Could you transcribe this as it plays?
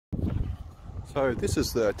So this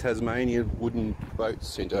is the Tasmanian Wooden Boat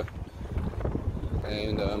Centre,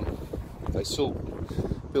 and they still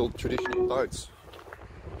build traditional boats.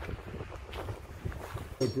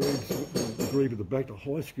 The group at the back, the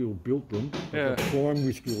high school built them, Yeah. the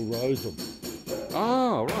primary school rose them.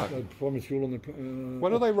 Oh, right. The primary school on the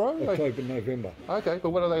What do they row? October, November. Okay, but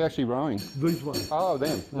what are they actually rowing? These ones. Oh,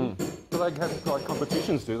 them. Mm. Do they have like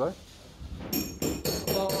competitions, do they?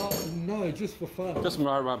 No, just for fun. Just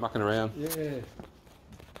mucking around. Yeah.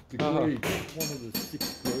 The Greebs, one of the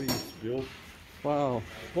 6 Greebs built. Wow.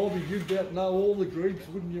 Bobby, you'd about know all the Greebs,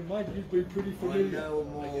 wouldn't you, mate? You'd be pretty familiar. I know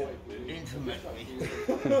more intimately.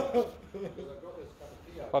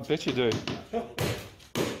 I bet you do.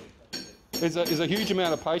 Is a huge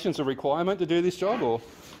amount of patience a requirement to do this job, or?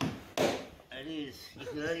 It is. You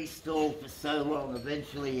can only stall for so long.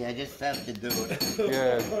 Eventually, you just have to do it.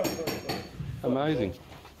 Yeah. Amazing.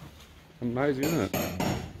 Amazing, isn't it?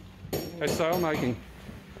 Hey, sail making.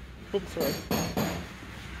 Oops, sorry.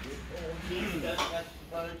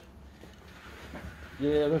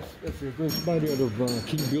 Yeah, that's made out of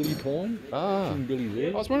King Billy pine. Ah. King Billy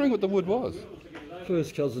there. I was wondering what the wood was.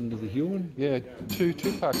 First cousin to the Huon. Yeah,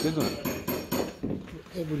 two-packed, isn't it?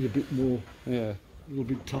 Probably a bit more, Yeah. a little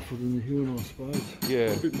bit tougher than the Huon, I suppose.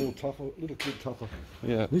 Yeah. A bit more tougher, a little bit tougher.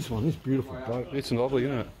 Yeah. This beautiful boat. It's lovely,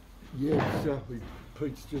 isn't it? Yeah, exactly.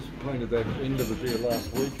 Pete's just painted that end of it there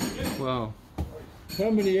last week. Wow. How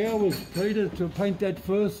many hours, Peter, to paint that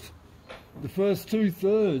first? The first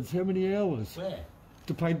 2/3, how many hours? Where?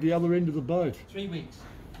 To paint the other end of the boat? 3 weeks.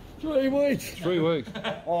 3 weeks? 3 weeks.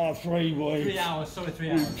 Oh, 3 weeks. 3 hours, sorry, 3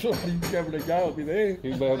 hours. He's having a go at me there.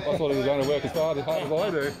 I thought he was going to work as hard as I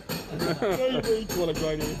do. 3 weeks, what a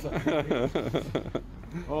great answer.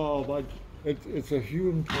 Oh, mate, it's a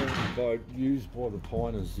Huon pine boat used by the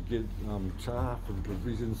piners to get chaff and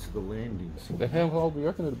provisions to the landings. How old do you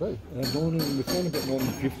reckon it'd be? It's only about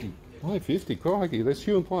 1950. Oh, 50, crikey. This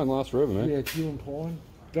Huon pine lasts forever, man. Yeah, it's Huon pine.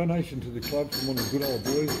 Donation to the club from one of the good old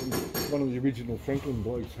boys, from one of the original Franklin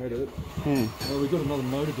blokes had it. We've got another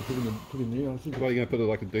motor to put in there, I think. Well, you're going to put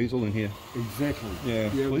like a diesel in here? Exactly. Yeah,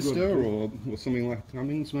 we've got Blister or something like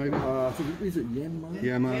Cummins, maybe? I think, is it Yanmar?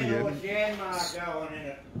 Yamaha, What's Yanmar going in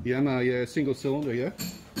it? Yamaha, yeah, single cylinder, yeah?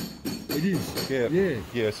 It is. Yeah. Yeah.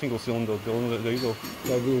 Yeah, single cylinder diesel.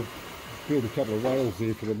 So we'll build a couple of rails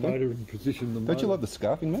there for the motor and position the motor. Don't you love the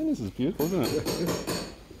scarfing, man? This is beautiful, isn't it?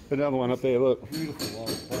 Another one up there, look. Beautiful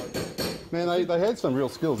old boat. Man, they had some real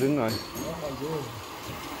skills, didn't they? Oh my God.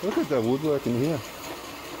 Look at the woodwork in here.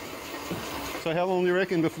 So how long do you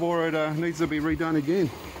reckon before it needs to be redone again?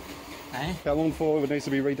 Eh? How long before it needs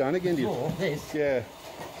to be redone again, do you? Oh, this? Yeah.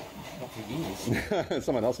 Not for years.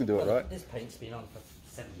 Someone else can do it, right? This paint's been on for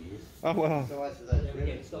 7 years. Oh, wow.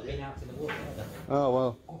 It's not been out in the water either. Oh,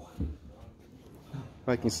 well.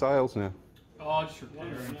 Making sails now. Oh, just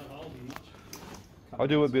repairing. I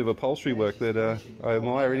do a bit of upholstery work that I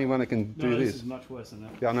admire anyone that can do this this. is much worse than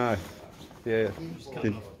that. Yeah, I know. Yeah.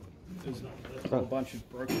 Cutting off. There's a whole bunch of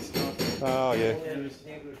broken stuff. Oh, yeah.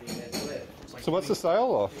 So what's the sail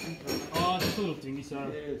off? Oh, it's a little dingy, so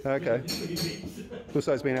Okay. Looks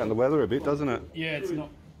like it's been out in the weather a bit, doesn't it? yeah, it's not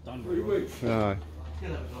done very well. No.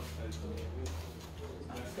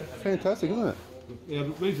 Fantastic, isn't it? Yeah,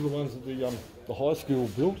 these are the ones that the high school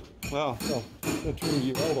built. Wow. Oh, they're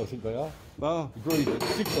 20-year-old, I think they are. Oh. Agreed.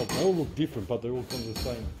 6 of them. They all look different, but they're all kind of the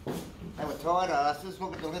same. They were tight asses.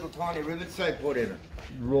 Look at the little tiny rivets they put in it.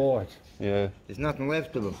 Right. Yeah. There's nothing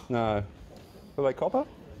left of them. No. Are they copper?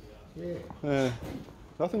 Yeah. Yeah.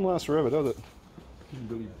 Nothing lasts forever, does it?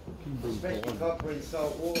 King Especially Billy. copper in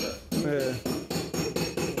salt water. Yeah.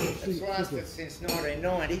 It's lasted since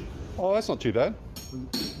 1990. Oh, that's not too bad.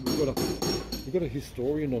 We've got a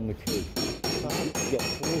historian on the crew. He's got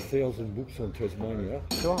 4,000 books on Tasmania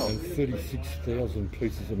and 36,000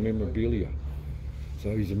 pieces of memorabilia.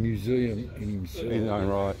 So he's a museum in himself. In his own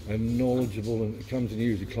right. And knowledgeable, and comes in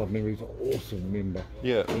here as a club member. He's an awesome member.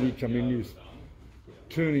 Yeah. And he come in, he was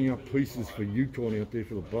turning up pieces for Yukon out there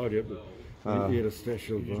for the boat out, but he had a stash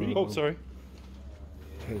of... Oh, sorry.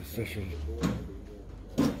 Had a stash of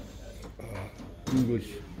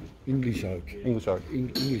English oak. English oak.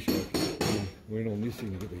 English oak. Went on this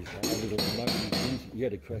thing to get these hard little monkey things. He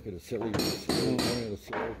had a crack at a celly, out of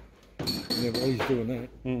cell. And then while he's doing that,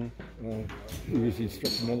 he was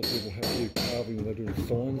instructing other people how to do carving. They're doing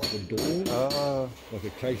signs for doors, like a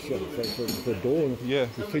case shut for a door. And Yeah.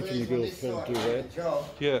 he's teaching the girls how to do that.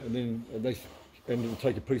 Yeah. And then they'll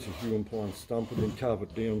take a piece of Huon pine stump and then carve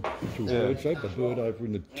it down to a bird shape. A bird over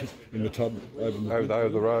in the tub over Over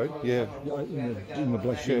the road. Yeah. in the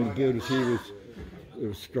black sheep. The bird is here it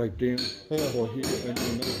was scraped down by here, and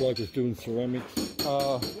another bloke was doing ceramics.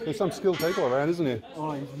 There's some skilled people around, isn't there?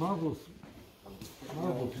 Oh, he's marvellous.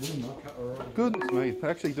 Marvellous woman, Goodness me, they're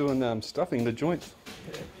actually doing stuffing the joints.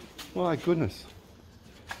 My goodness.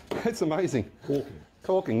 That's amazing. Corking.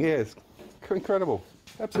 Corking, yes. Incredible.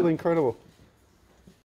 Absolutely incredible.